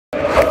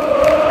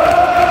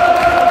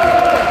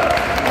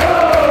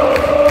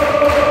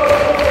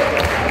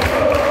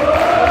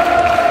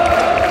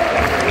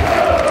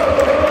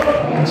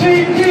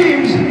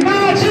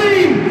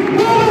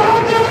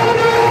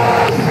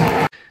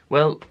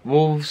Well,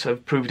 Wolves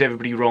have proved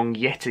everybody wrong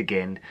yet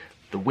again.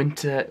 The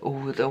winter,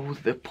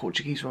 the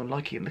Portuguese won't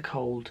like it in the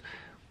cold.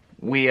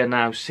 We are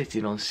now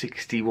sitting on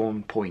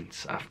 61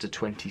 points after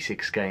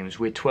 26 games.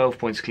 We're 12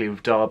 points clear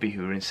of Derby,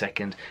 who are in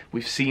second.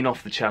 We've seen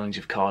off the challenge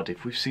of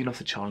Cardiff. We've seen off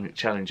the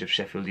challenge of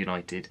Sheffield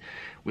United.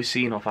 We're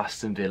seeing off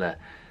Aston Villa.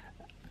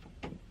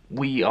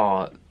 We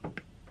are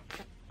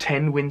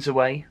 10 wins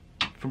away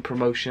from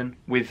promotion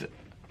with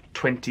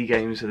 20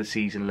 games of the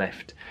season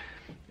left.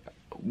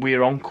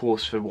 We're on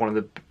course for one of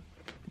the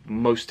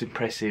most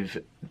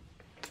impressive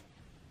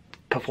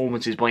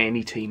performances by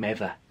any team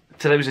ever.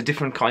 Today was a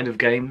different kind of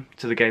game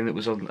to the game that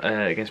was on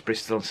against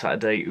Bristol on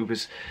Saturday. It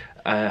was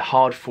a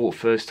hard-fought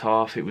first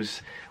half. It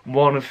was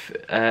one of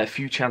a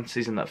few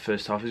chances in that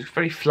first half. It was a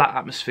very flat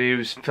atmosphere.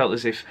 It felt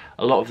as if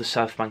a lot of the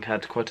South Bank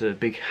had quite a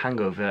big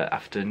hangover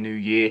after New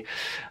Year.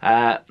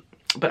 But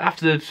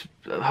after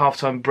the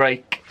half-time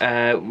break,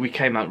 we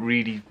came out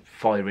really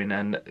firing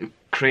and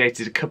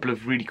created a couple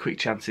of really quick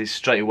chances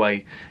straight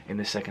away in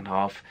the second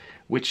half,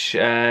 which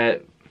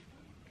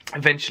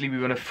eventually we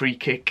won a free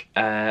kick,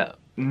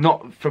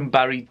 not from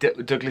Barry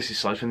Douglas's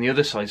side, from the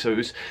other side. So it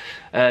was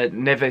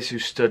Neves who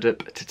stood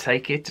up to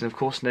take it, and of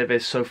course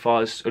Neves so far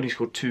has only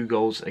scored 2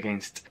 goals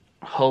against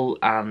Hull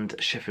and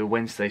Sheffield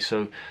Wednesday.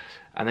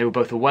 And they were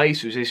both away,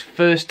 so it was his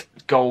first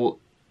goal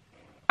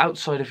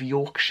outside of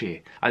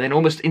Yorkshire. And then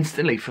almost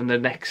instantly from the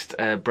next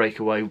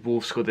breakaway,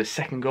 Wolves scored their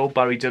second goal.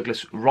 Barry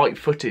Douglas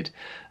right-footed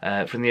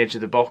from the edge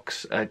of the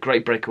box.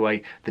 Great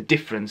breakaway. The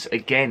difference,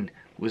 again,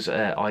 was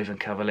Ivan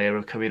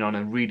Cavallero coming on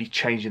and really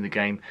changing the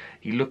game.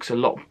 He looks a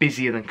lot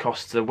busier than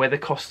Costa. Whether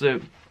Costa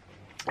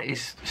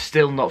is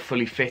still not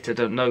fully fit, I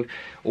don't know,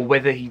 or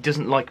whether he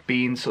doesn't like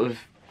being sort of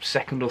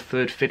second or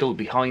third fiddle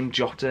behind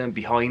Jota and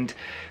behind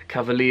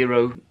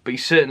Cavallero. But he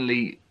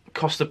certainly,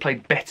 Costa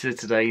played better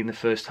today in the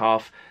first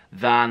half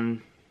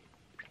than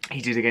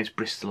he did against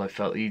Bristol. I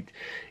felt he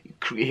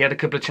had a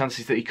couple of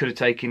chances that he could have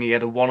taken. He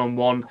had a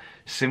one-on-one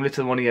similar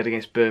to the one he had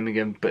against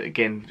Birmingham, but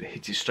again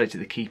hit it straight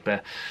at the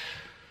keeper.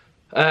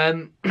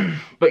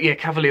 But yeah,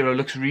 Cavallero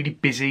looks really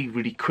busy,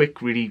 really quick,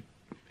 really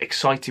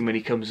exciting when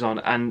he comes on,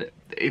 and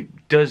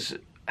it does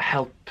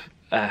help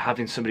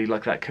having somebody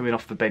like that coming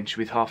off the bench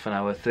with half an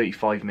hour,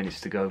 35 minutes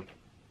to go,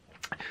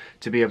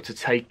 to be able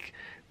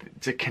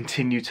to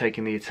continue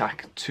taking the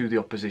attack to the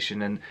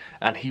opposition,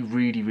 and he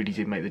really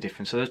did make the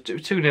difference. So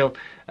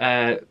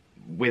 2-0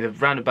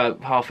 with around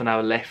about half an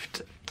hour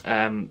left,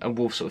 and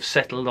Wolves sort of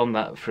settled on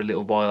that for a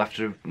little while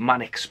after a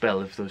manic spell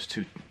of those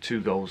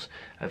two goals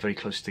very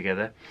close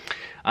together.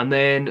 And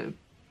then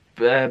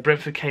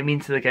Brentford came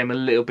into the game a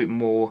little bit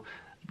more,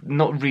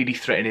 not really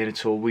threatening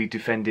at all. We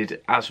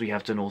defended as we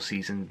have done all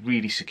season,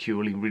 really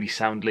securely, really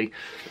soundly.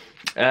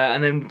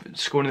 And then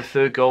scoring the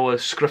third goal, a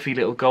scruffy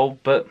little goal,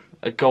 but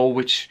a goal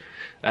which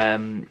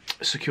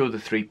secured the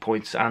 3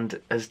 points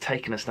and has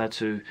taken us now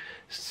to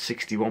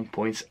 61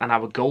 points. And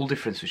our goal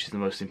difference, which is the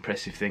most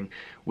impressive thing,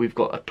 we've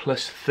got a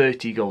plus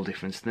 30 goal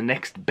difference. The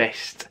next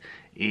best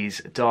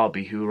is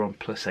Derby, who are on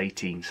plus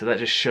 18. So that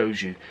just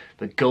shows you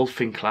the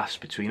gulfing class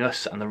between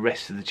us and the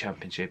rest of the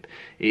Championship.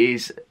 It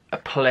is a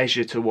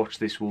pleasure to watch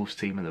this Wolves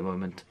team at the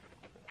moment,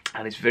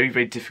 and it's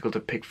very difficult to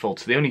pick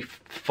faults. The only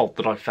fault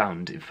that I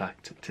found, in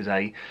fact,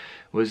 today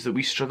was that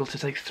we struggle to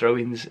take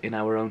throw-ins in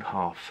our own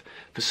half.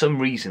 For some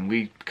reason,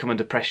 we come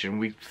under pressure and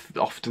we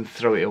often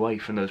throw it away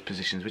from those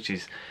positions, which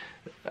is,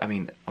 I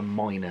mean, a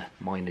minor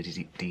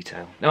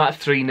detail. Now at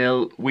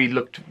 3-0, we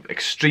looked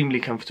extremely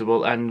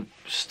comfortable and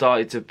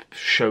started to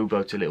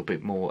showboat a little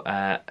bit more.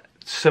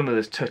 Some of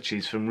the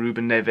touches from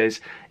Ruben Neves,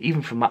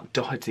 even from Matt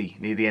Doherty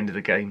near the end of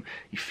the game,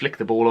 he flicked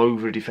the ball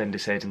over a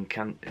defender's head and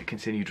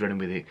continued running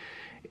with it.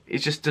 It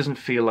just doesn't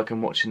feel like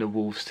I'm watching a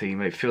Wolves team.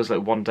 It feels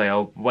like one day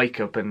I'll wake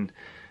up and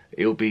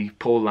it'll be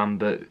Paul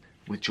Lambert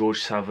with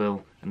George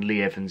Saville and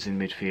Lee Evans in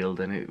midfield,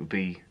 and it will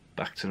be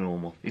back to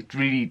normal. It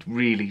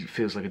really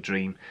feels like a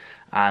dream,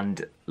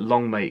 and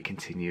long may it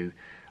continue.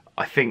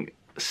 I think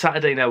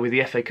Saturday now, with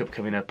the FA Cup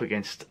coming up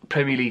against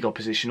Premier League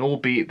opposition,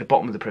 albeit the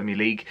bottom of the Premier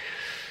League,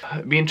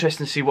 it'll be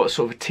interesting to see what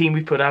sort of a team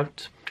we put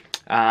out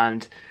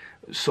and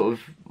sort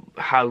of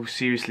how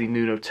seriously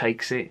Nuno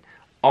takes it.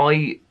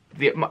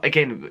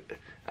 Again,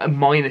 a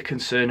minor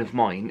concern of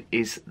mine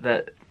is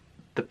that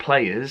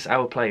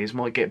our players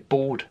might get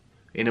bored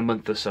in a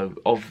month or so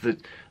of the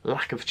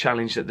lack of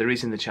challenge that there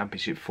is in the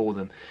Championship for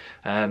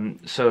them.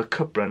 So a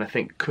cup run, I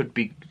think, could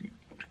be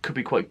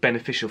quite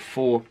beneficial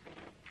for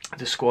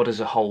the squad as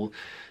a whole,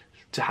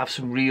 to have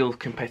some real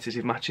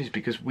competitive matches,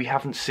 because we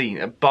haven't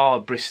seen, bar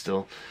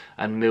Bristol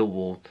and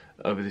Millwall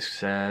over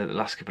this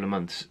last couple of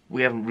months,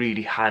 we haven't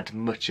really had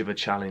much of a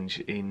challenge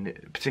in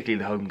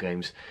particularly the home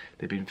games.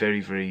 They've been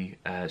very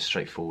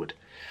straightforward.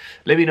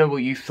 Let me know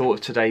what you thought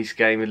of today's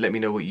game, and let me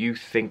know what you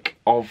think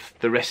of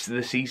the rest of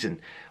the season.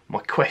 My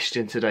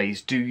question today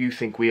is, do you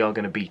think we are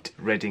going to beat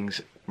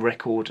Reading's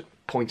record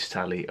points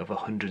tally of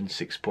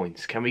 106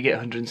 points. Can we get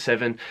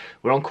 107?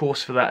 We're on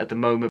course for that at the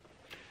moment.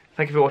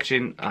 Thank you for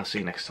watching. I'll see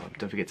you next time.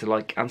 Don't forget to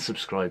like and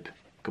subscribe.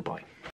 Goodbye.